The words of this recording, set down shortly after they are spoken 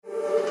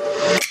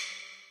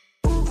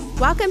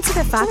Welcome to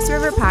the Fox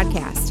River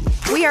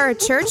Podcast. We are a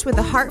church with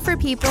a heart for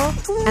people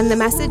and the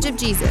message of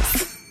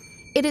Jesus.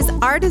 It is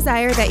our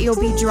desire that you'll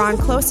be drawn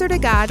closer to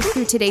God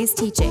through today's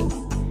teaching.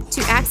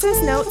 To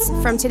access notes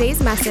from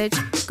today's message,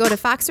 go to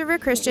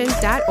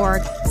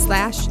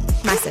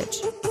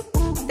foxriverchristian.org/message.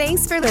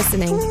 Thanks for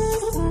listening.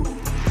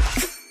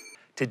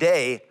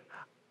 Today,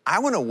 I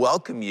want to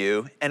welcome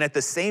you and at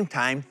the same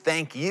time,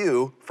 thank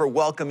you for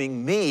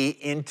welcoming me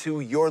into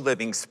your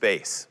living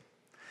space.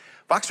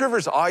 Fox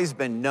River's always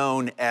been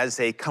known as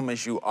a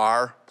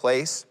come-as-you-are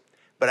place,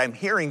 but I'm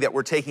hearing that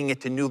we're taking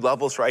it to new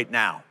levels right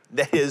now.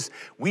 That is,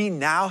 we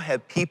now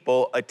have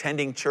people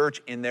attending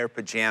church in their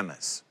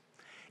pajamas.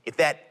 If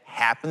that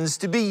happens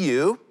to be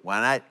you,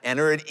 why not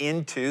enter it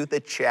into the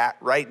chat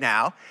right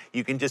now?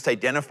 You can just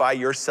identify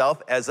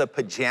yourself as a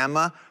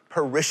pajama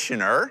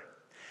parishioner.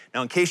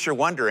 Now, in case you're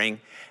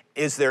wondering,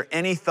 is there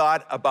any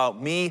thought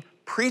about me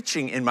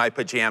preaching in my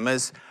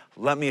pajamas?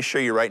 Let me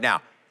assure you right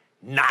now,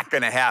 not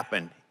gonna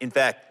happen. In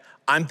fact,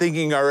 I'm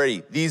thinking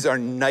already, these are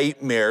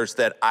nightmares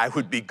that I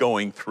would be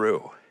going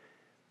through.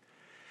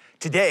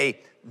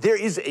 Today, there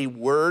is a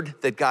word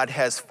that God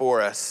has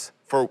for us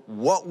for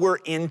what we're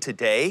in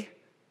today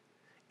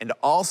and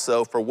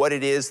also for what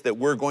it is that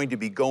we're going to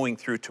be going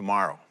through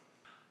tomorrow.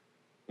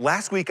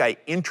 Last week, I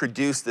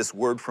introduced this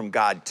word from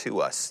God to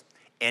us.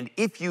 And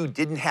if you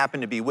didn't happen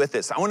to be with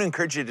us, I want to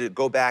encourage you to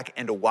go back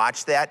and to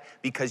watch that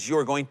because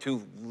you're going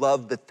to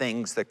love the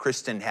things that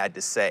Kristen had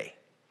to say.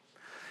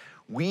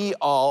 We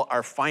all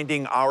are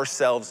finding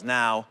ourselves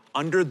now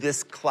under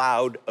this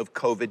cloud of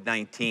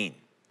COVID-19.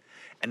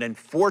 And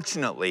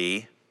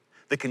unfortunately,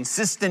 the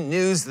consistent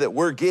news that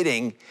we're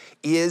getting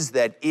is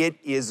that it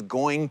is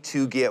going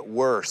to get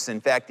worse.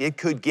 In fact, it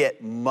could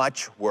get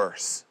much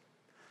worse.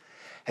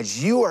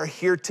 As you are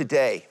here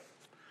today,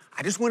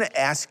 I just want to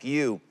ask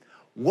you,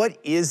 what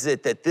is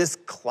it that this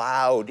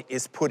cloud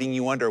is putting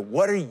you under?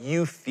 What are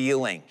you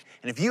feeling?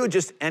 And if you would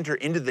just enter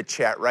into the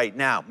chat right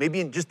now,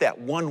 maybe in just that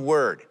one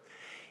word,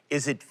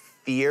 is it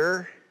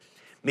fear?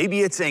 Maybe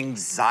it's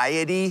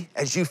anxiety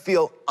as you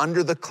feel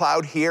under the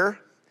cloud here.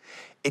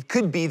 It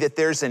could be that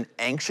there's an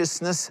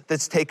anxiousness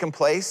that's taken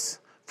place.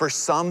 For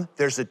some,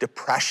 there's a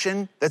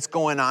depression that's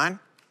going on.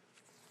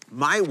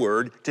 My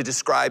word to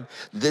describe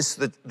this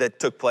that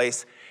took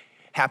place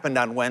happened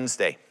on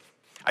Wednesday.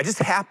 I just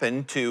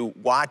happened to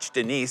watch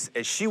Denise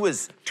as she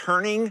was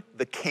turning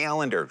the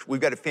calendar.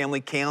 We've got a family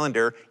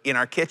calendar in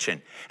our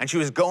kitchen. And she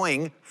was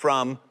going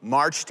from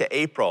March to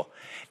April.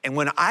 And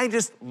when I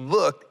just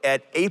looked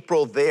at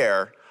April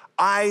there,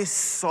 I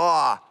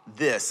saw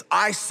this.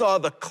 I saw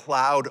the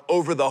cloud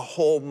over the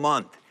whole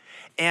month.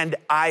 And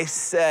I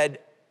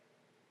said,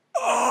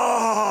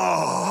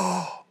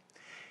 oh.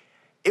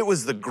 It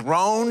was the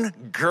groan,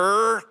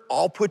 grr,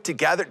 all put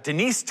together.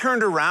 Denise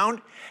turned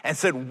around and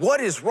said, what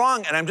is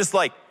wrong? And I'm just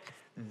like,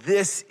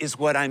 this is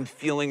what I'm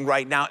feeling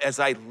right now as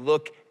I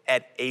look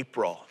at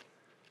April.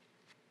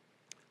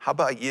 How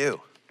about you?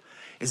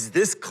 Is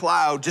this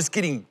cloud just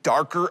getting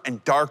darker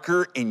and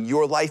darker in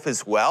your life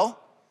as well?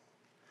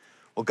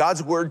 Well,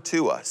 God's word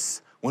to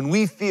us, when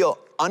we feel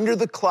under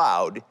the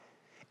cloud,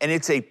 and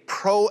it's a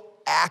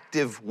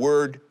proactive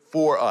word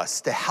for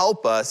us to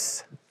help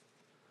us,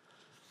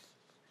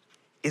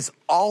 is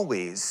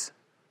always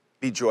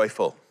be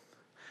joyful.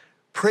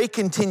 Pray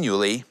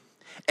continually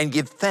and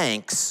give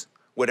thanks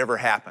whatever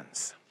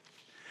happens.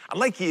 I'd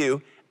like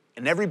you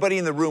and everybody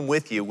in the room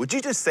with you, would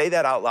you just say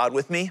that out loud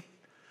with me?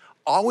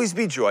 Always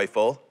be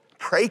joyful,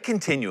 pray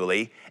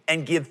continually,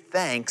 and give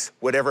thanks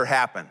whatever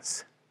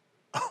happens.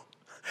 Oh,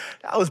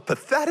 that was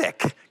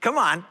pathetic. Come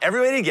on,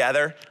 everybody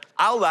together,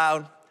 out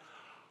loud.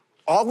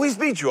 Always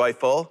be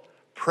joyful,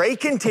 pray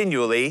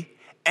continually,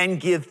 and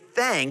give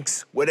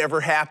thanks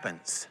whatever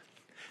happens.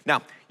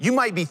 Now, you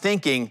might be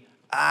thinking,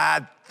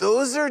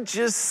 those are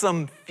just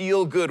some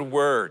feel-good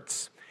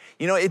words.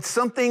 You know, it's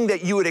something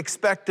that you would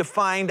expect to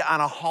find on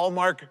a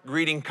Hallmark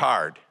greeting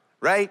card,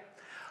 right?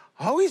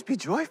 Always be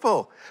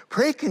joyful,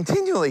 pray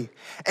continually,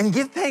 and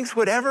give thanks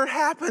whatever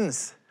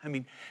happens. I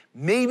mean,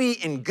 maybe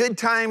in good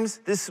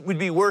times this would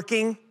be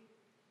working,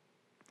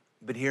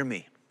 but hear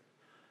me.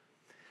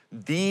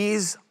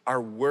 These are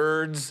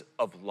words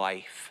of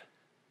life.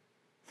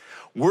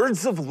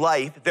 Words of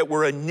life that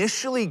were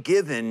initially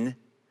given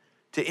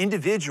to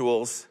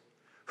individuals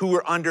who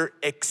were under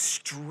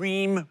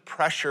extreme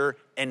pressure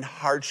and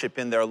hardship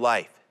in their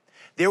life.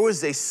 There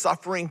was a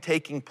suffering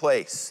taking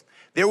place.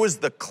 There was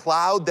the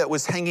cloud that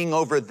was hanging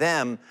over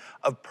them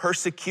of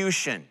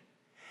persecution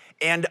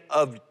and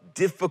of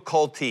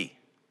difficulty.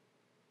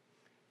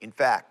 In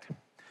fact,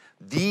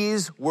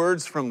 these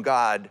words from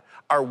God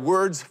are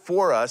words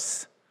for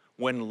us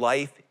when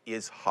life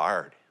is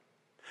hard,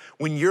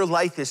 when your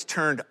life is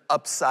turned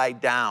upside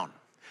down,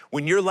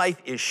 when your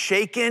life is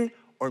shaken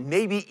or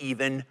maybe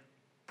even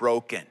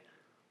broken.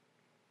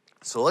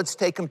 So let's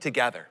take them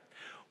together.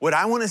 What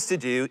I want us to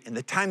do in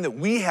the time that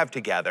we have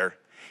together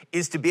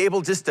is to be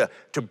able just to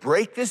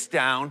break this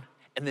down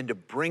and then to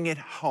bring it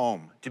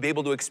home, to be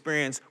able to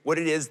experience what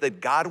it is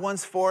that God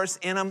wants for us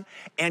in them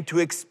and to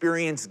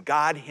experience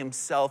God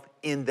himself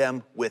in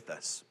them with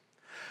us.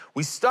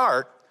 We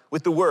start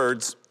with the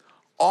words,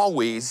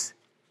 always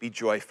be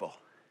joyful.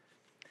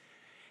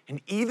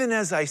 And even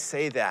as I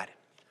say that,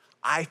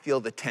 I feel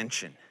the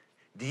tension.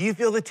 Do you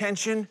feel the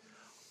tension?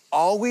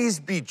 Always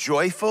be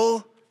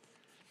joyful,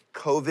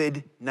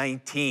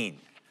 COVID-19.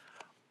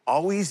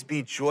 Always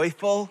be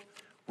joyful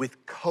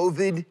with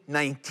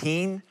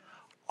COVID-19.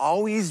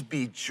 Always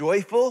be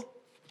joyful.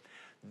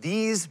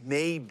 These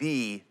may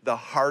be the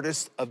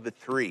hardest of the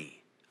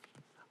three.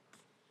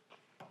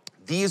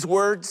 These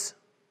words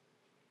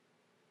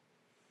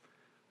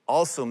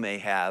also may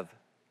have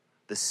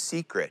the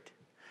secret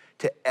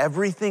to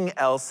everything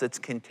else that's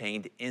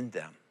contained in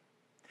them.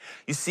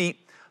 You see,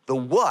 the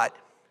what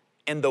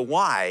and the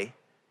why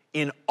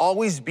in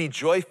always be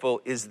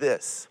joyful is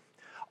this.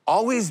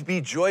 Always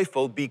be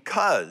joyful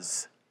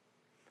because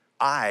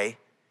I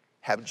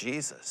have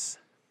Jesus.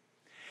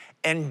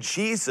 And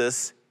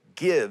Jesus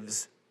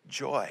gives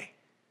joy.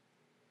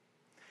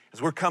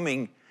 As we're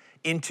coming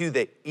into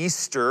the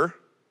Easter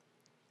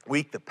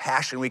week, the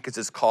Passion Week as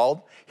it's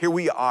called, here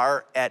we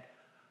are at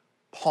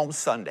Palm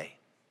Sunday.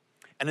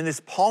 And in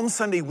this Palm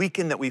Sunday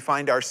weekend that we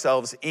find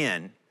ourselves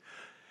in,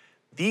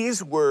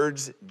 these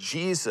words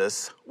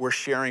Jesus was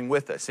sharing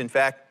with us. In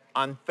fact,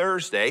 on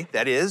Thursday,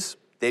 that is,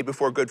 day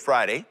before Good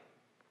Friday,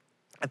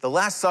 at the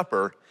Last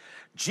Supper,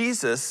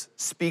 Jesus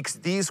speaks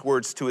these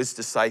words to his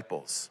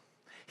disciples.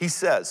 He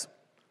says,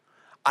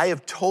 I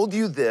have told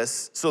you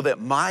this so that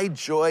my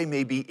joy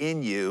may be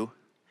in you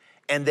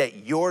and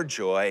that your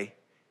joy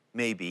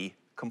may be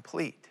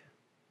complete.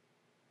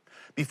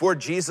 Before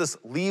Jesus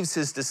leaves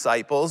his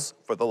disciples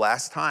for the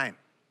last time,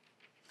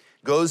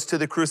 goes to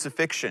the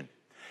crucifixion,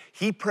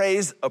 he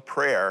prays a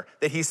prayer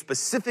that he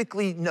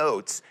specifically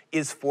notes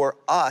is for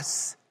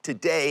us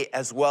today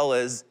as well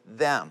as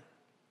them.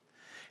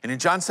 And in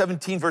John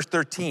 17, verse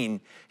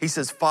 13, he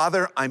says,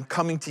 Father, I'm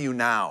coming to you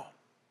now.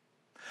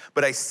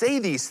 But I say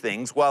these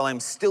things while I'm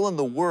still in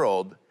the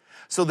world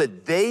so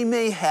that they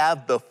may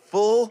have the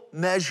full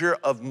measure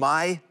of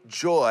my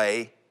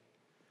joy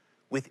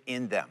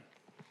within them.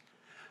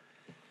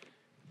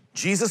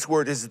 Jesus'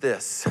 word is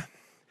this,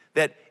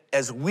 that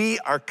as we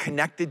are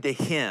connected to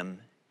him,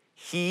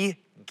 he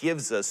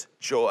gives us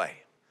joy.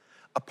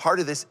 A part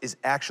of this is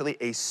actually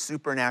a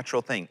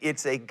supernatural thing.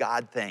 It's a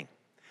God thing.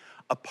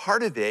 A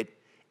part of it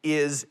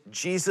is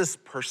Jesus'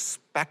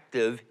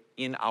 perspective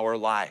in our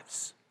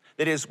lives.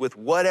 That is, with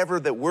whatever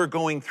that we're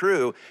going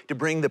through, to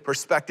bring the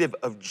perspective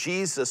of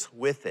Jesus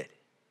with it.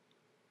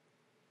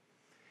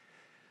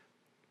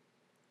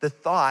 The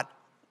thought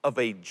of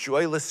a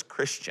joyless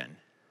Christian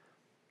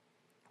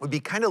would be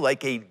kind of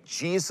like a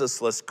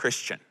Jesusless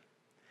Christian.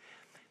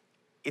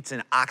 It's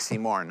an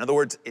oxymoron. In other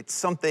words, it's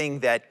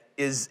something that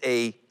is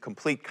a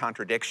complete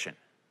contradiction.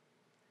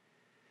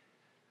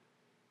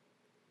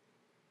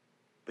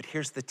 But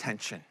here's the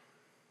tension.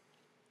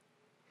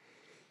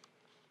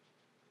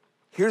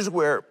 Here's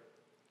where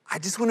I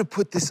just want to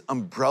put this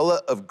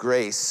umbrella of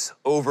grace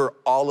over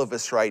all of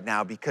us right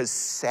now, because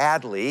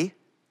sadly,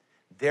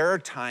 there are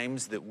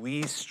times that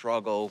we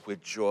struggle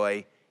with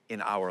joy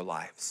in our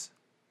lives.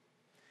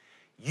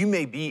 You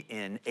may be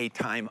in a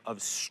time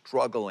of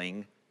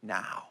struggling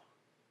now.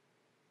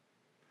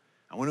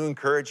 I want to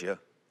encourage you,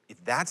 if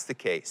that's the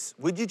case,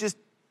 would you just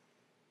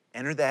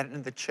enter that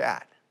in the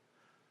chat?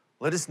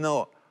 Let us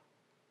know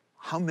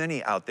how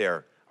many out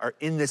there are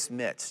in this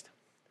midst.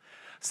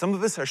 Some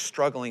of us are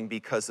struggling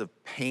because of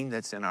pain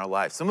that's in our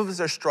lives. Some of us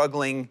are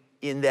struggling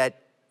in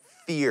that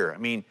fear. I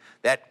mean,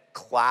 that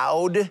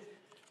cloud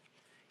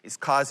is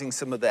causing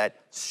some of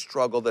that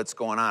struggle that's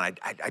going on.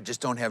 I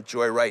just don't have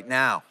joy right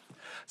now.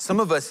 Some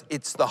of us,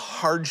 it's the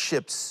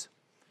hardships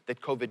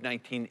that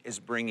COVID-19 is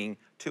bringing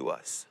to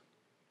us.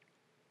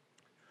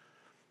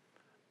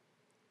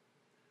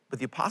 But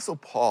the Apostle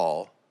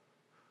Paul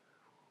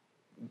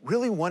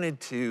really wanted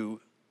to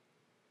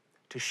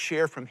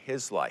share from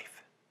his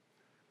life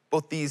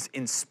both these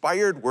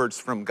inspired words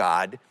from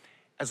God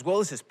as well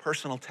as his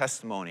personal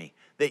testimony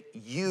that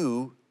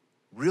you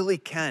really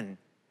can,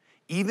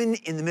 even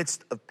in the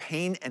midst of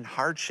pain and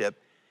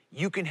hardship,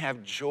 you can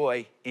have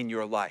joy in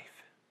your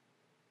life.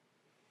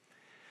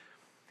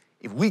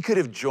 If we could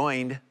have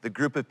joined the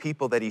group of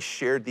people that he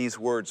shared these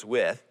words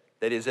with,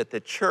 that is at the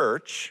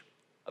church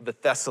of the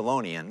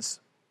Thessalonians,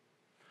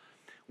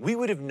 we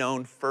would have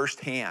known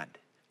firsthand,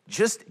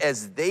 just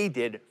as they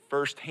did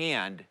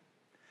firsthand,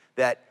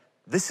 that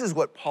this is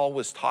what Paul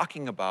was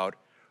talking about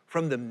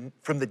from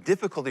the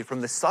difficulty,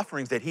 from the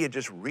sufferings that he had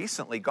just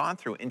recently gone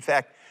through. In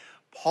fact,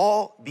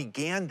 Paul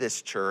began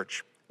this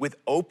church with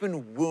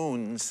open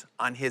wounds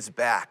on his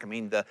back. I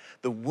mean,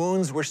 the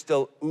wounds were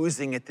still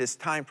oozing at this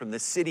time from the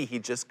city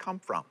he'd just come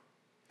from.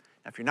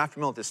 Now, if you're not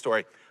familiar with this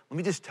story, let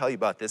me just tell you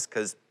about this,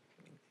 because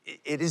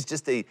it is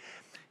just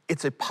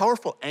it's a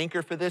powerful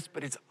anchor for this,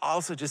 but it's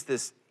also just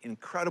this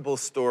incredible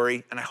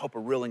story, and I hope a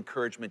real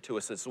encouragement to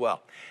us as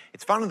well.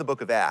 It's found in the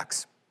book of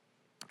Acts.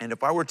 And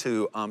if I were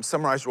to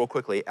summarize real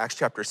quickly, Acts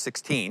chapter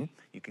 16,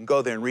 you can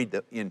go there and read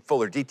in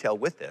fuller detail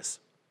with this.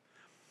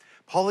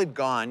 Paul had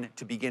gone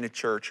to begin a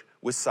church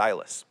with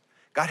Silas.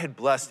 God had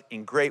blessed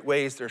in great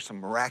ways. There are some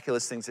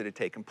miraculous things that had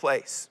taken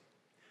place.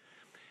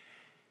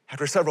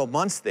 After several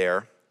months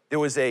there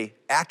was a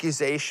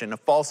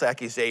false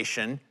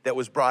accusation that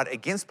was brought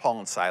against Paul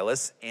and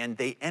Silas, and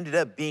they ended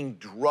up being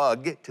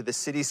dragged to the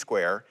city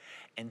square,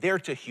 and there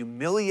to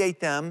humiliate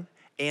them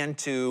and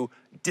to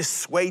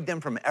dissuade them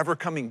from ever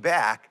coming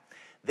back,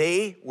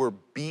 they were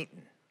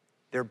beaten.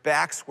 Their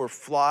backs were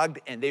flogged,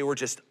 and they were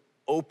just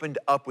opened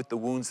up with the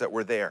wounds that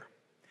were there.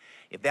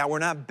 If that were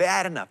not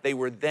bad enough, they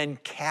were then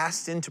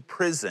cast into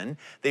prison.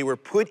 They were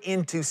put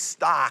into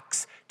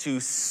stocks to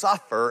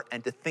suffer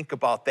and to think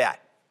about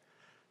that.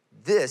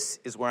 This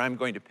is where I'm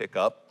going to pick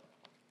up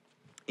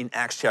in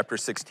Acts chapter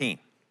 16.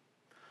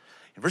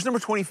 In verse number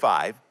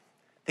 25,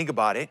 think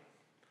about it.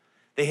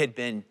 They had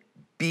been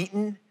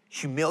beaten,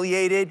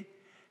 humiliated,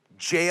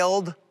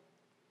 jailed,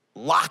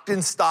 locked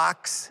in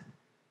stocks.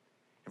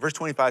 And verse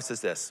 25 says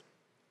this,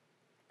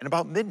 and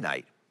about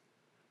midnight,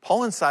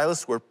 Paul and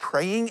Silas were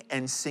praying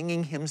and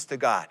singing hymns to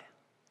God.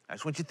 I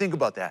just want you to think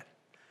about that.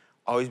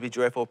 Always be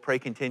joyful, pray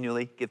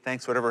continually, give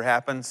thanks whatever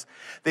happens.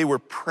 They were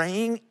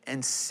praying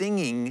and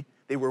singing,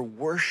 they were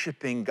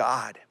worshiping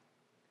God.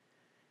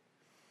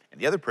 And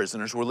the other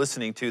prisoners were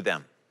listening to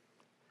them.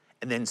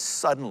 And then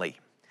suddenly,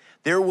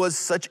 there was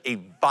such a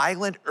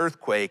violent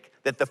earthquake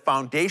that the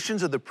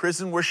foundations of the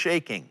prison were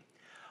shaking.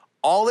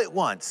 All at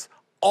once,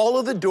 all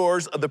of the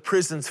doors of the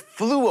prisons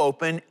flew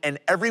open and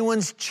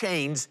everyone's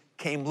chains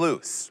came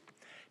loose.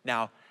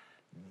 Now,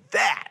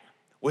 that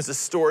was a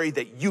story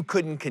that you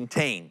couldn't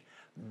contain.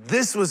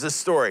 This was a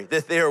story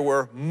that there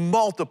were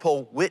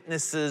multiple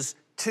witnesses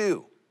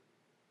to.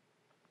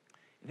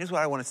 And here's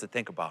what I want us to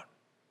think about.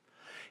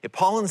 If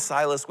Paul and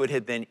Silas would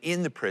have been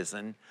in the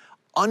prison,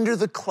 under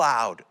the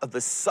cloud of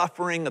the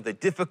suffering, of the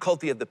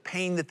difficulty, of the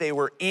pain that they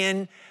were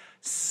in,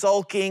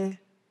 sulking,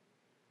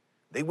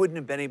 they wouldn't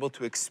have been able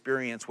to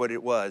experience what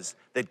it was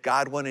that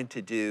God wanted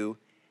to do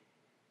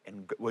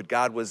and what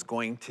God was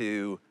going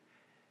to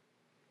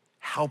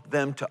help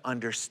them to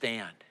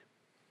understand.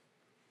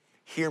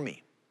 Hear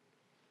me.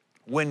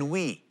 When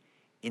we,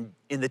 in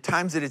the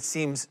times that it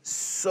seems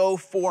so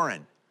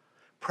foreign,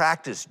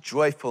 practice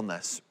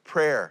joyfulness,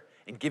 prayer,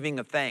 and giving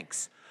of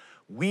thanks,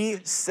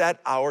 we set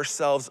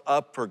ourselves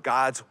up for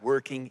God's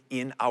working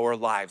in our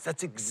lives.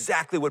 That's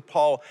exactly what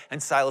Paul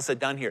and Silas had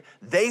done here.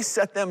 They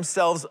set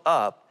themselves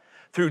up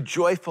through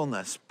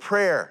joyfulness,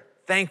 prayer,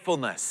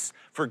 thankfulness,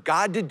 for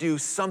God to do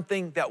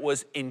something that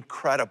was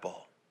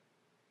incredible.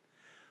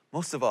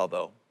 Most of all,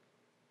 though,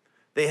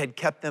 they had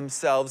kept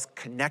themselves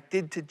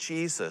connected to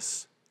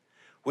Jesus,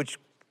 which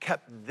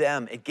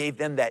it gave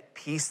them that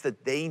peace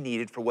that they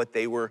needed for what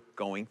they were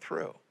going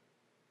through.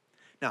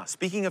 Now,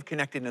 speaking of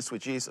connectedness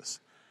with Jesus,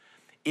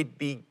 it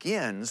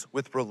begins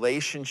with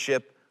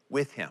relationship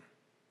with him.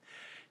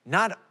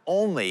 Not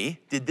only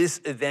did this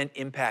event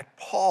impact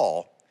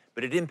Paul,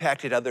 but it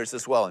impacted others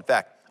as well. In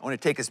fact, I want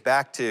to take us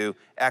back to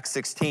Acts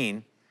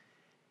 16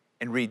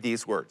 and read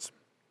these words.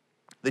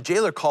 The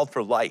jailer called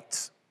for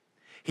lights.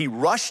 He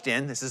rushed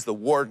in, this is the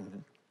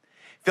warden,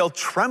 fell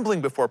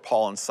trembling before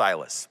Paul and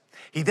Silas.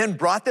 He then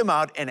brought them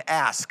out and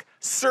asked,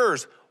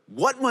 "Sirs,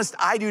 what must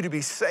I do to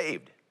be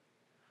saved?"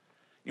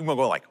 You might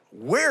go like,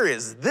 where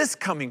is this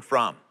coming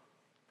from?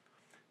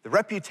 The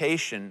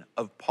reputation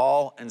of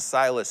Paul and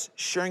Silas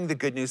sharing the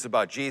good news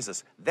about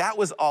Jesus, that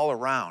was all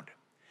around.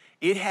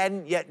 It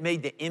hadn't yet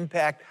made the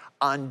impact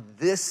on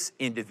this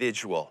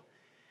individual.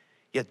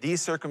 Yet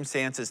these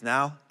circumstances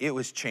now, it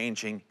was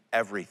changing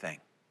everything.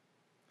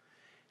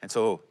 And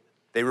so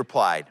they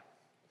replied,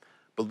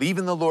 "Believe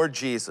in the Lord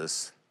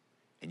Jesus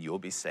and you will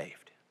be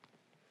saved."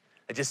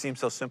 It just seems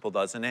so simple,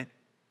 doesn't it?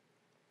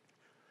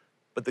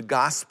 But the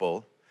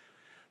gospel,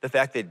 the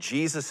fact that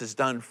Jesus has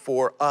done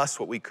for us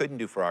what we couldn't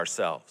do for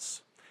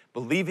ourselves,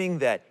 believing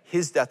that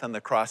his death on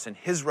the cross and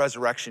his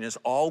resurrection is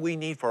all we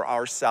need for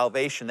our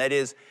salvation, that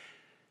is,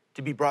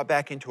 to be brought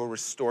back into a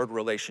restored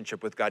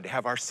relationship with God, to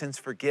have our sins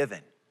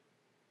forgiven.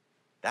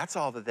 That's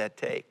all that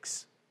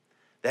takes.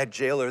 That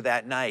jailer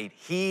that night,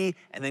 he,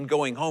 and then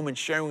going home and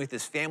sharing with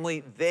his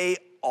family, they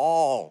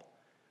all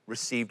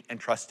received and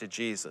trusted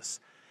Jesus.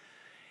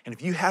 And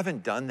if you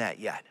haven't done that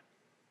yet,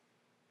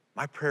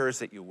 my prayer is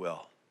that you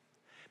will.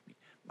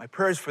 My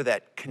prayer is for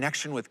that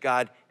connection with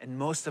God, and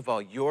most of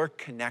all, your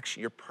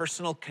connection, your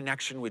personal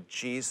connection with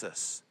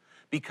Jesus.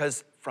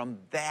 Because from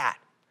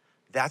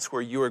that's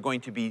where you are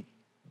going to be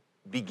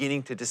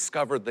beginning to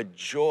discover the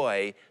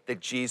joy that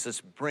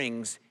Jesus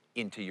brings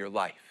into your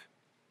life.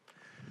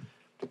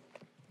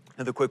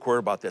 Another quick word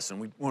about this, and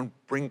we want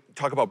to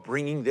talk about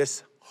bringing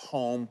this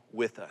home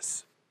with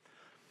us.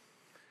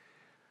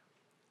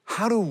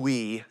 How do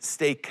we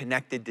stay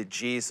connected to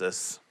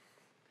Jesus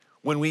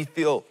when we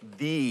feel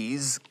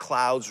these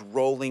clouds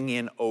rolling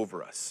in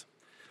over us?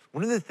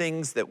 One of the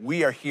things that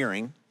we are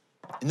hearing,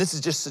 and this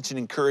is just such an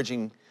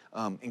encouraging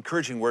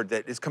word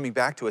that is coming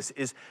back to us,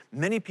 is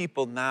many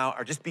people now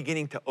are just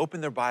beginning to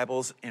open their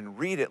Bibles and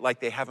read it like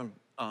they haven't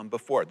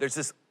before. There's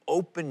this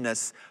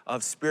openness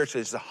of spiritual,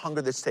 there's a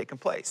hunger that's taken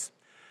place.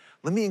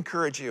 Let me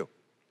encourage you,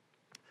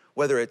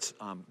 whether it's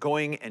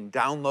going and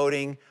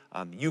downloading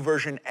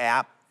YouVersion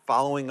app,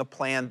 following a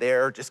plan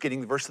there, just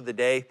getting the verse of the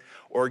day,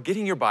 or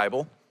getting your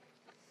Bible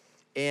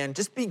and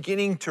just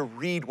beginning to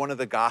read one of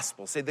the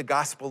Gospels, say the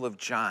Gospel of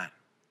John.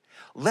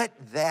 Let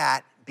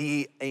that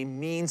be a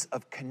means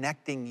of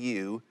connecting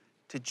you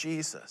to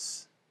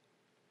Jesus.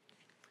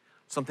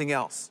 Something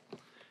else.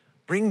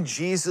 Bring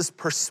Jesus'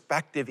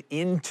 perspective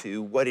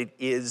into what it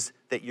is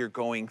that you're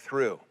going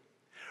through.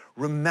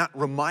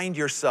 Remind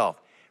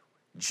yourself,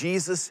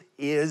 Jesus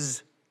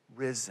is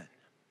risen.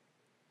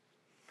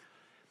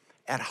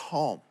 At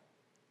home,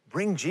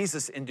 bring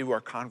Jesus into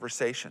our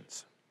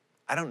conversations.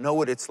 I don't know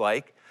what it's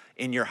like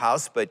in your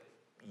house, but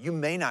you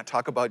may not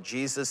talk about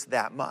Jesus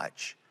that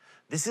much.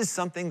 This is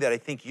something that I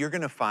think you're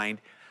going to find,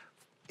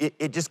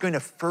 it's just going to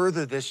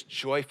further this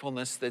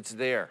joyfulness that's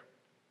there.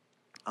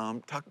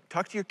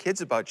 Talk to your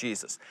kids about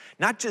Jesus.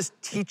 Not just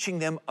teaching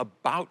them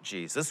about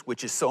Jesus,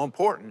 which is so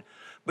important,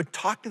 but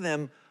talk to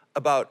them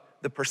about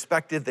the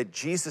perspective that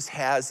Jesus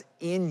has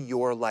in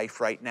your life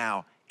right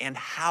now and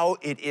how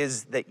it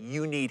is that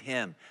you need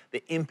him,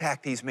 the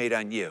impact he's made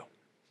on you.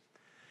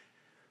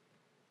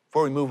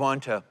 Before we move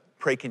on to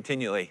pray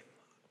continually,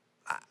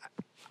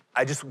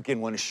 I just again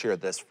want to share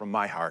this from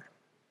my heart.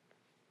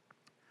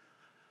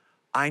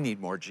 I need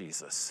more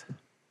Jesus.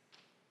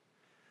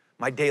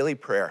 My daily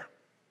prayer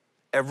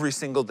every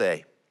single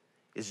day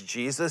is,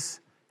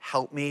 Jesus,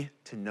 help me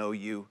to know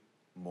you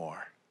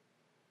more.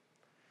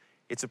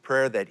 It's a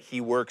prayer that he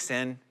works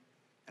in,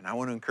 and I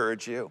want to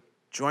encourage you.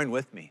 Join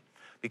with me,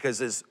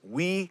 because as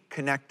we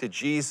connect to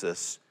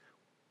Jesus,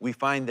 we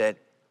find that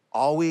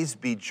always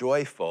be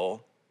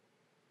joyful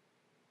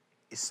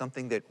is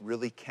something that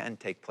really can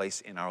take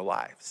place in our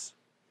lives.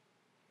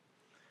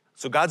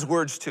 So God's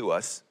words to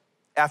us,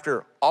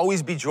 after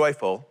always be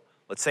joyful,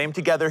 let's say them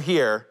together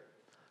here,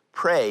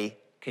 pray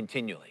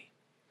continually.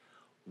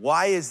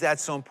 Why is that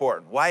so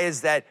important? Why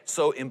is that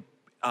so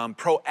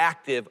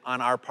proactive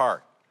on our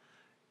part?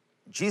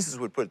 Jesus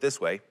would put it this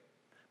way,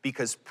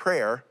 because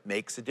prayer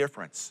makes a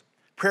difference.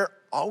 Prayer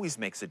always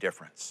makes a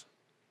difference.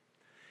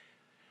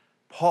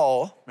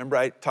 Paul, remember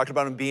I talked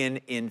about him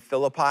being in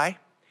Philippi?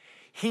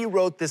 He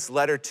wrote this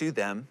letter to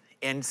them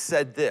and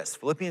said this,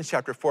 Philippians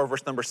chapter 4,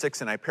 verse number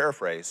 6, and I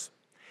paraphrase.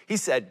 He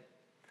said,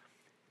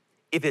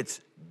 if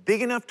it's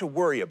big enough to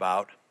worry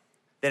about,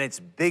 then it's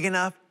big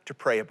enough to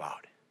pray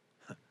about.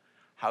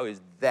 How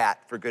is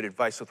that for good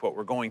advice with what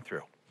we're going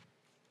through?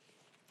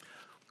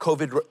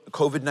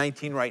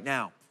 COVID-19 right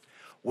now.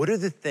 What are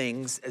the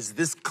things, as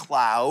this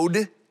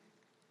cloud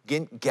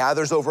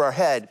gathers over our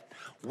head,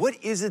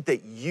 what is it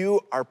that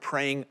you are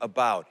praying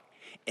about?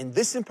 And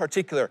this in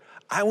particular,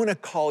 I want to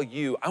call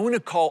you, I want to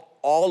call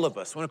all of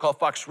us, I want to call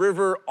Fox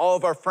River, all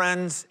of our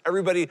friends,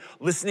 everybody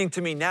listening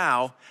to me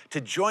now,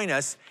 to join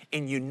us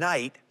in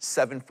Unite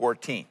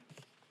 714.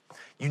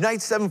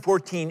 Unite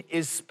 714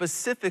 is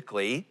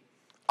specifically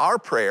our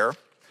prayer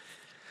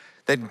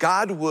that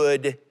God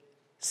would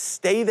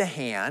stay the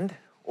hand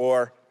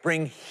or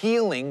bring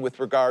healing with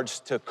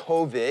regards to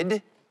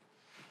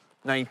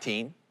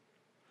COVID-19,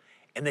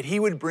 and that he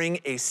would bring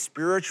a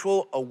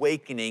spiritual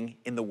awakening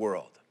in the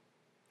world.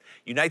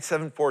 Unite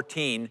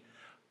 714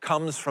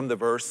 comes from the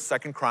verse,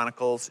 2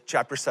 Chronicles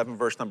chapter 7,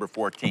 verse number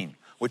 14,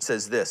 which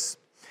says this,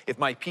 if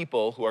my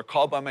people who are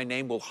called by my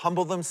name will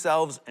humble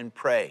themselves and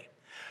pray,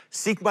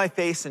 seek my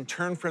face and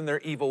turn from their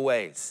evil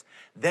ways,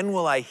 then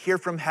will I hear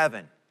from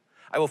heaven.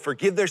 I will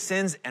forgive their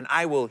sins and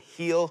I will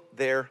heal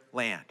their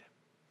land.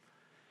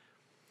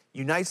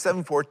 Unite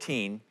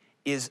 714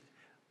 is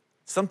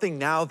something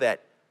now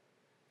that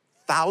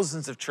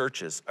thousands of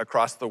churches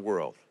across the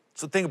world,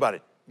 so think about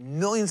it,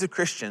 millions of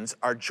Christians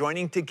are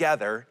joining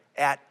together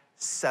at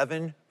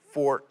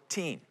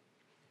 714.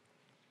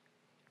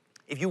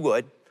 If you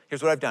would,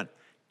 here's what I've done.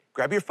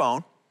 Grab your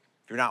phone,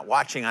 if you're not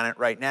watching on it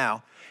right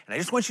now, and I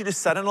just want you to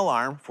set an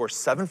alarm for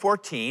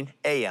 7:14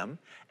 a.m.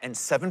 and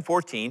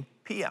 7:14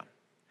 p.m.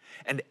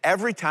 And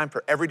every time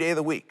for every day of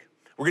the week.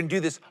 We're gonna do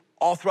this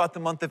all throughout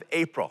the month of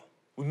April.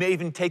 We may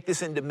even take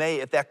this into May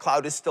if that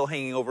cloud is still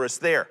hanging over us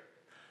there.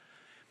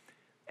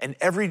 And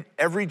every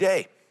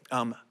day,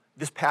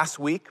 this past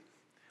week,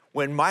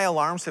 when my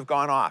alarms have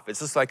gone off, it's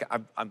just like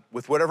I'm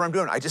with whatever I'm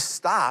doing, I just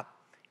stop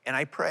and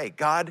I pray,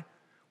 God,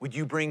 would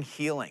you bring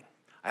healing?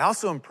 I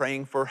also am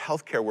praying for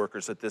healthcare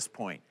workers at this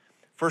point,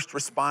 first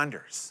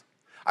responders.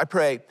 I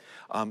pray,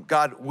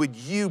 God, would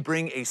you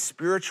bring a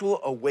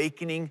spiritual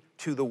awakening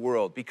to the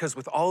world? Because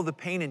with all of the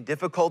pain and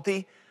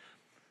difficulty,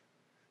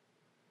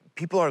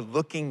 people are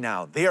looking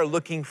now. They are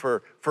looking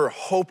for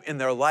hope in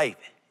their life.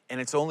 And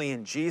it's only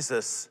in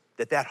Jesus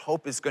that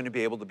hope is going to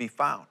be able to be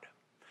found.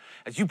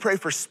 As you pray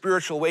for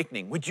spiritual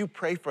awakening, would you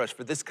pray for us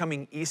for this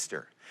coming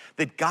Easter,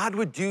 that God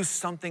would do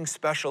something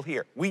special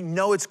here? We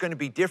know it's going to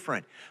be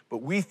different,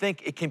 but we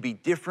think it can be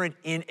different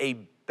in a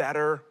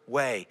better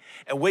way.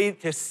 A way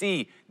to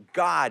see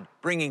God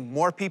bringing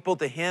more people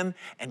to him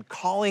and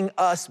calling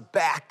us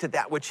back to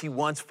that which he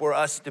wants for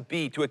us to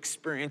be, to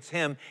experience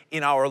him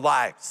in our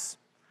lives.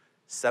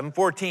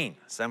 7:14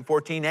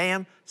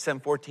 a.m.,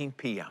 7:14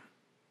 p.m.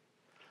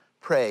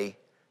 Pray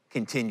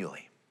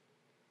continually.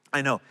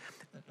 I know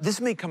this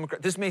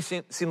may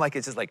seem like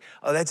it's just like,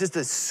 oh, that's just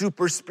a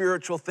super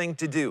spiritual thing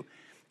to do.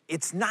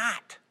 It's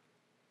not.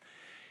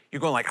 You're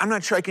going like, I'm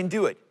not sure I can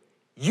do it.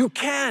 You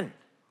can.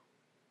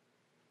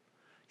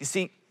 You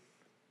see,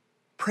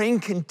 praying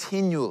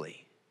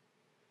continually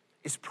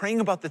is praying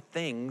about the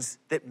things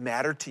that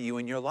matter to you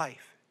in your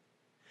life.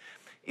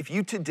 If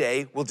you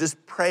today will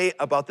just pray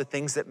about the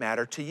things that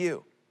matter to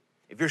you,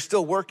 if you're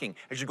still working,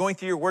 as you're going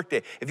through your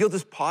workday, if you'll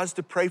just pause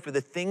to pray for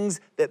the things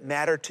that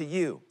matter to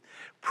you,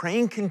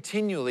 praying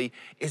continually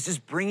is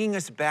just bringing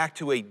us back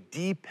to a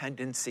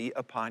dependency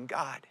upon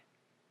God.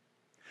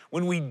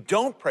 When we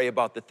don't pray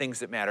about the things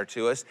that matter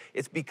to us,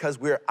 it's because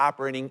we're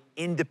operating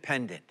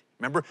independent.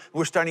 Remember,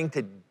 we're starting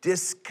to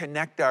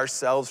disconnect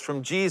ourselves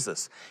from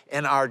Jesus,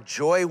 and our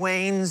joy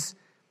wanes,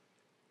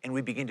 and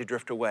we begin to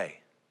drift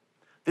away.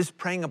 This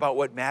praying about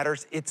what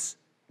matters, it's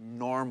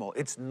normal.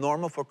 It's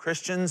normal for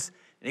Christians,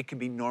 and it can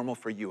be normal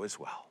for you as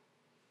well.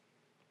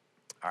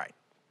 All right,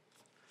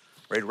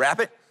 ready to wrap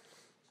it?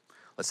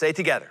 Let's say it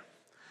together.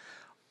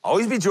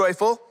 Always be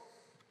joyful.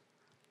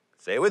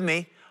 Say it with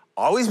me.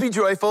 Always be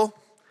joyful.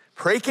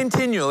 Pray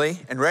continually,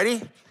 and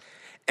ready?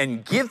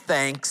 And give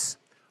thanks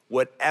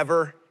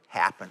whatever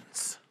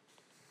happens.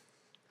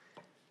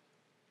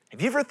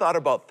 Have you ever thought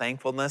about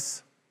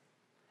thankfulness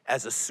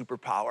as a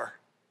superpower?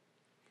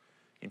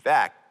 In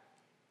fact,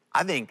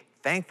 I think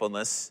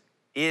thankfulness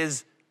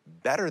is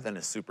better than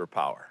a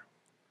superpower.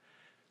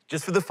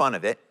 Just for the fun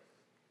of it,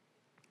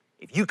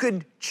 if you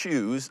could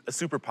choose a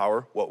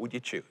superpower, what would you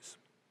choose?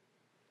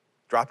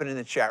 Drop it in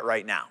the chat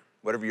right now,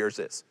 whatever yours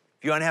is.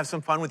 If you want to have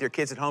some fun with your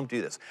kids at home,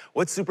 do this.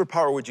 What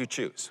superpower would you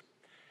choose?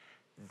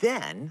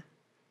 Then,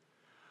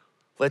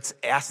 let's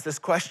ask this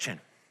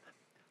question.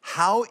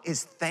 How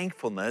is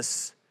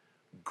thankfulness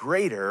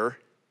greater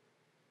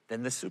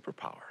than the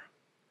superpower?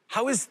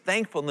 How is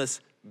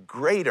thankfulness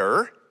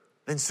greater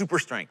than super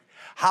strength?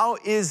 How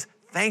is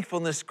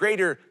thankfulness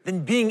greater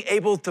than being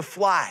able to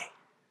fly?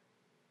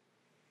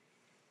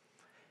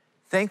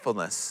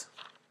 Thankfulness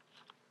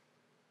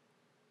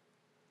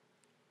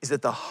is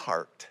at the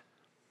heart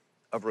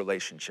of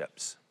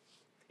relationships.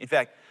 In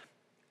fact,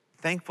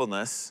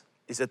 thankfulness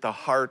is at the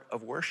heart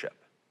of worship.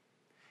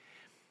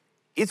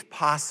 It's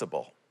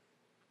possible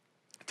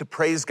to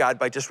praise God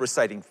by just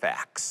reciting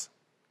facts,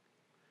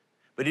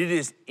 but it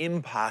is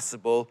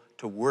impossible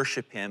to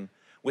worship Him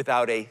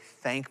without a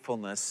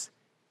thankfulness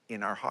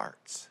in our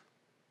hearts.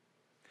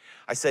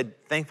 I said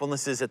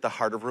thankfulness is at the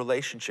heart of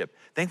relationship.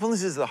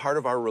 Thankfulness is the heart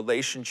of our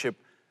relationship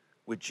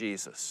with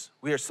Jesus.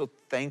 We are so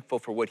thankful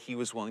for what He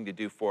was willing to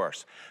do for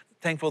us.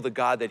 Thankful to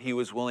God that He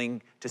was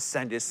willing to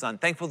send His Son.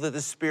 Thankful to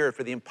the Spirit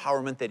for the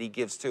empowerment that He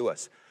gives to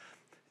us.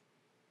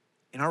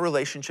 In our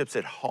relationships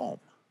at home,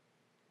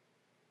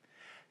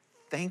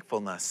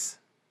 thankfulness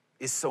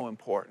is so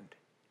important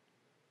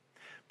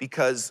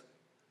because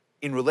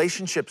in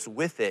relationships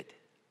with it,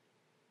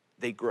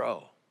 they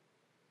grow.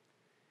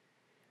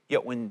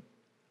 Yet when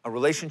a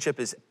relationship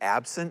is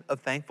absent of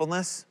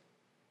thankfulness,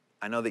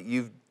 I know that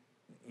you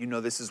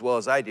know this as well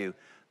as I do,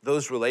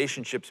 those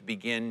relationships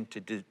begin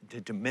to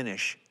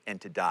diminish and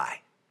to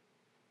die.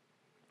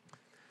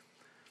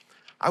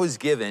 I was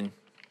given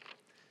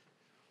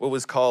what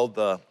was called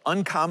the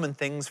uncommon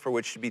things for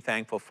which to be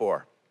thankful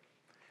for.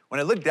 When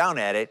I looked down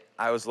at it,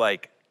 I was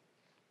like,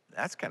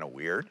 that's kind of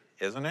weird,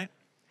 isn't it?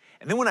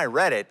 And then when I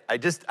read it,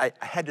 I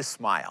had to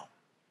smile.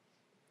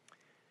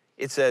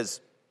 It says,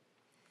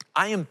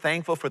 I am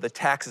thankful for the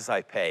taxes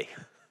I pay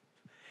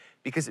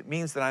because it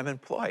means that I'm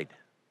employed.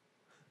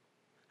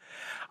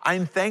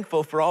 I'm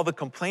thankful for all the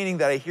complaining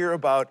that I hear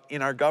about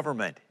in our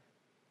government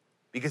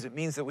because it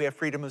means that we have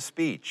freedom of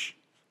speech.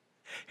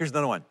 Here's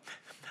another one.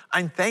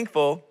 I'm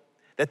thankful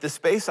that the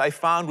space I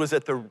found was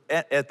at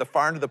the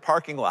far end of the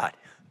parking lot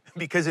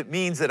because it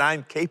means that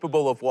I'm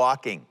capable of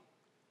walking.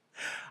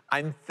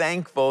 I'm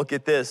thankful,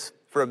 get this,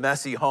 for a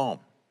messy home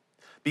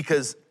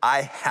because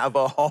I have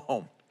a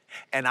home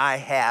and I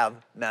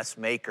have mess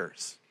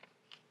makers.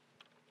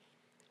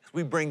 As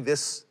we bring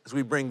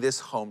this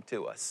home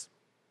to us,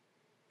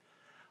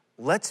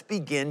 let's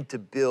begin to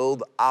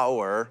build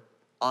our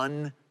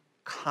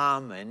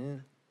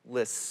uncommon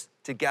lists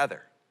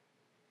together.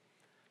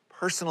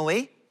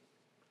 Personally,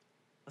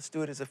 let's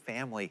do it as a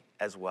family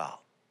as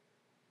well.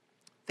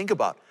 Think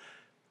about,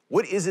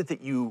 what is it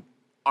that you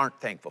aren't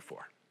thankful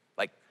for?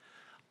 Like,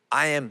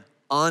 I am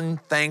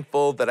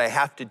unthankful that I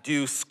have to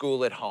do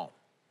school at home.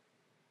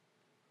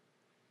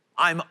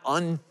 I'm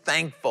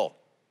unthankful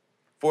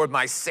for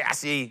my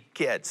sassy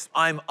kids.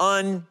 I'm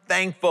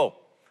unthankful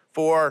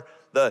for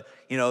that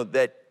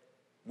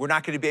we're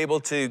not going to be able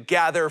to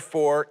gather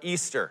for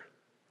Easter.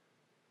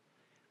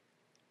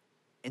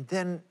 And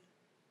then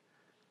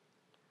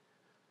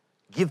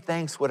give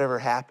thanks whatever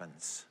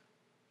happens.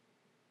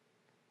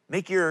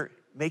 Make your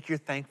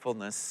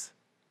thankfulness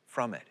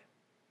from it.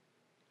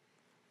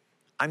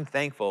 I'm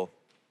thankful,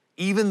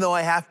 even though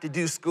I have to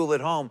do school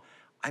at home,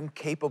 I'm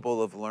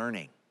capable of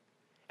learning.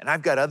 And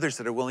I've got others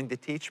that are willing to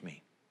teach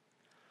me.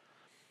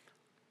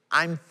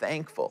 I'm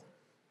thankful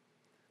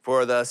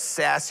for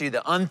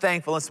the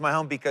unthankfulness in my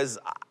home because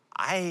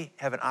I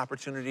have an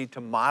opportunity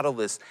to model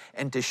this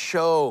and to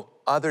show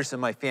others in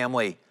my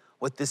family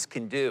what this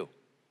can do.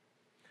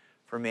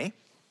 For me,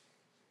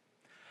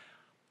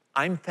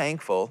 I'm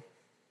thankful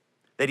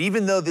that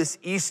even though this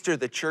Easter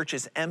the church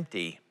is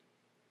empty,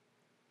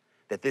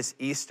 that this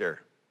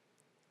Easter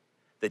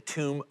the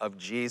tomb of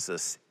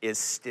Jesus is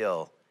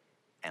still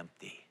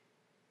empty.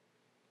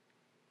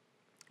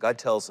 God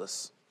tells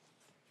us,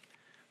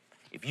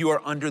 if you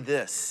are under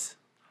this,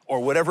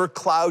 or whatever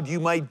cloud you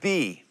might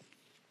be,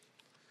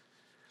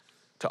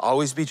 to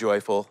always be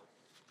joyful,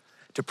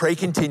 to pray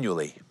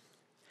continually,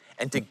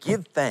 and to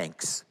give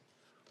thanks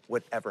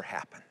whatever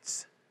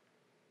happens.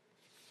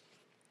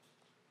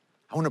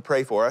 I want to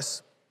pray for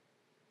us,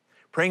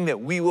 praying that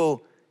we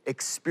will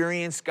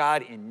experience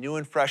God in new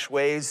and fresh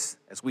ways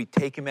as we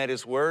take him at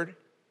his word.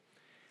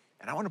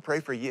 And I want to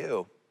pray for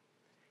you.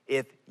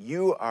 If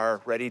you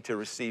are ready to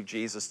receive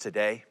Jesus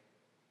today,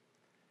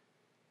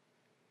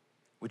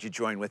 would you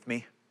join with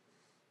me?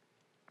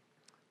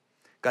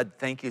 God,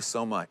 thank you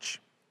so much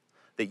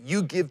that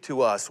you give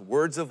to us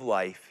words of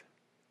life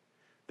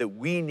that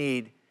we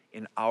need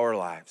in our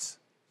lives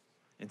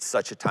in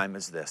such a time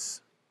as this.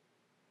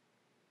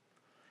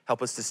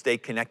 Help us to stay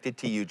connected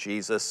to you,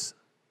 Jesus,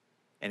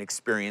 and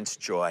experience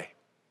joy.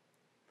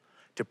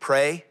 To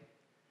pray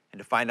and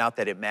to find out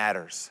that it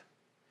matters,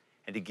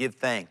 and to give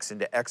thanks and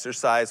to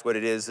exercise what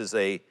it is as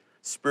a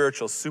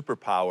spiritual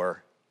superpower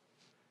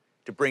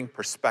to bring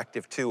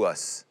perspective to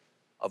us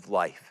of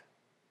life.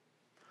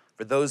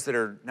 For those that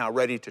are now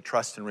ready to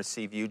trust and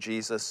receive you,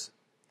 Jesus,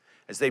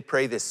 as they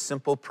pray this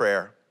simple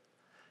prayer,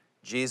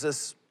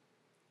 Jesus,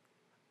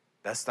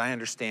 best I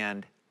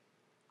understand,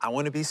 I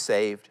want to be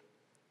saved.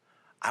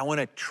 I want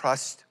to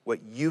trust what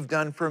you've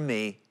done for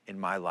me in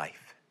my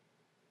life.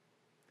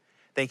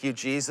 Thank you,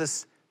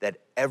 Jesus, that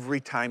every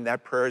time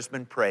that prayer has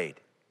been prayed,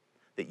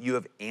 that you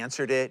have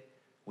answered it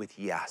with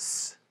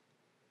yes.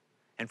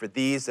 And for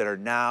these that are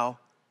now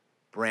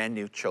brand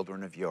new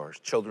children of yours,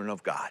 children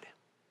of God,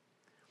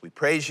 we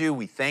praise you,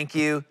 we thank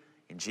you,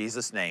 in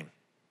Jesus' name.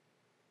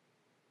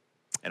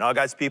 And all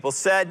God's people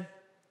said,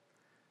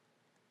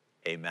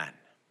 amen.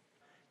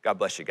 God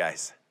bless you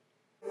guys.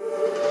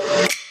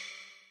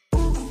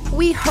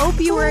 We hope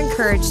you were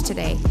encouraged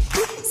today.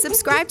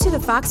 Subscribe to the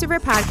Fox River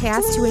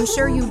Podcast to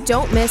ensure you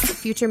don't miss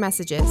future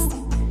messages.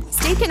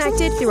 Stay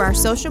connected through our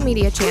social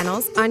media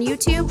channels on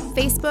YouTube,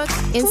 Facebook,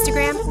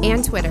 Instagram,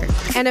 and Twitter.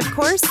 And of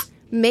course,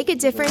 make a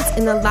difference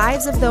in the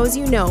lives of those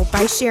you know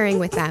by sharing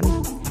with them.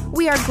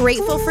 We are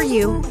grateful for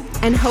you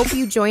and hope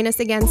you join us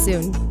again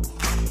soon.